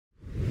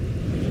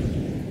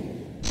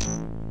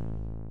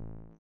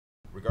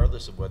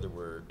regardless of whether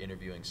we're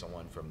interviewing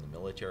someone from the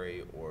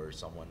military or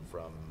someone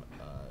from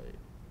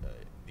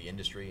the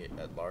industry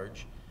at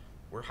large,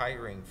 we're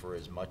hiring for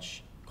as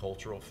much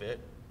cultural fit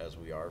as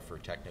we are for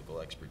technical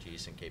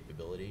expertise and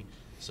capability.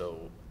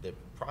 So the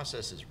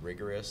process is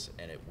rigorous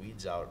and it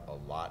weeds out a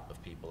lot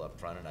of people up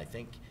front. And I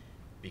think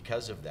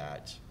because of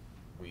that,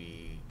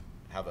 we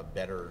have a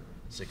better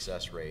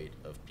success rate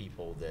of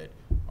people that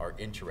are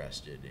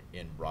interested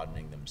in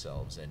broadening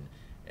themselves.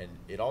 And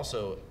it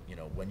also, you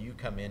know, when you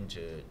come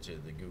into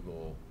the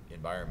Google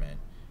environment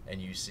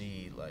and you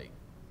see like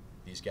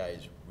these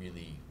guys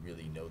really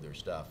know their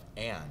stuff,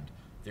 and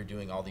they're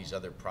doing all these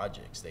other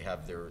projects. They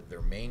have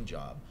their main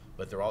job,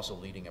 but they're also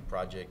leading a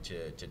project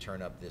to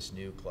turn up this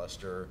new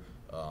cluster.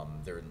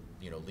 They're,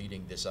 you know,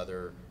 leading this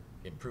other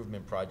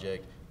improvement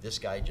project. This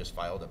guy just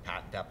filed a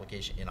patent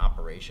application in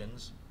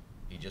operations.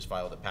 He just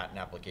filed a patent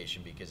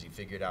application because he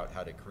figured out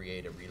how to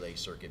create a relay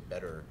circuit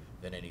better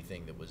than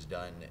anything that was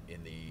done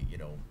in the, you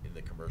know, in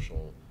the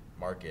commercial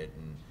market.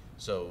 And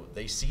so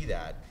they see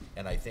that,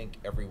 and I think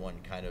everyone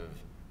kind of,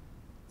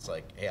 it's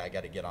like, hey, I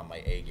got to get on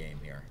my A game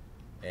here.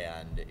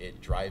 And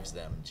it drives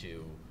them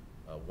to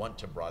want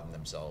to broaden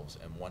themselves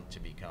and want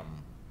to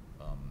become,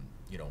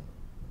 you know,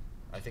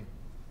 I think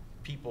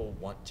people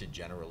want to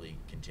generally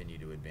continue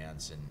to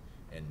advance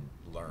and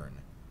learn.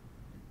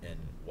 And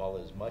while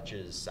as much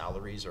as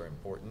salaries are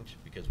important,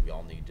 because we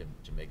all need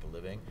to make a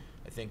living,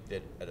 I think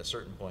that at a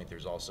certain point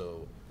there's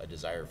also a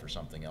desire for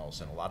something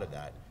else. And a lot of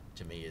that,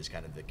 to me, is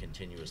kind of the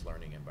continuous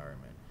learning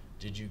environment.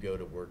 Did you go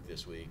to work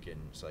this week and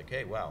it's like,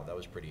 hey, wow, that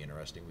was pretty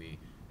interesting. We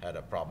had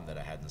a problem that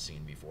I hadn't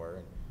seen before.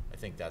 And I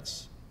think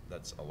that's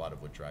a lot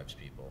of what drives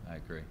people. I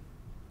agree.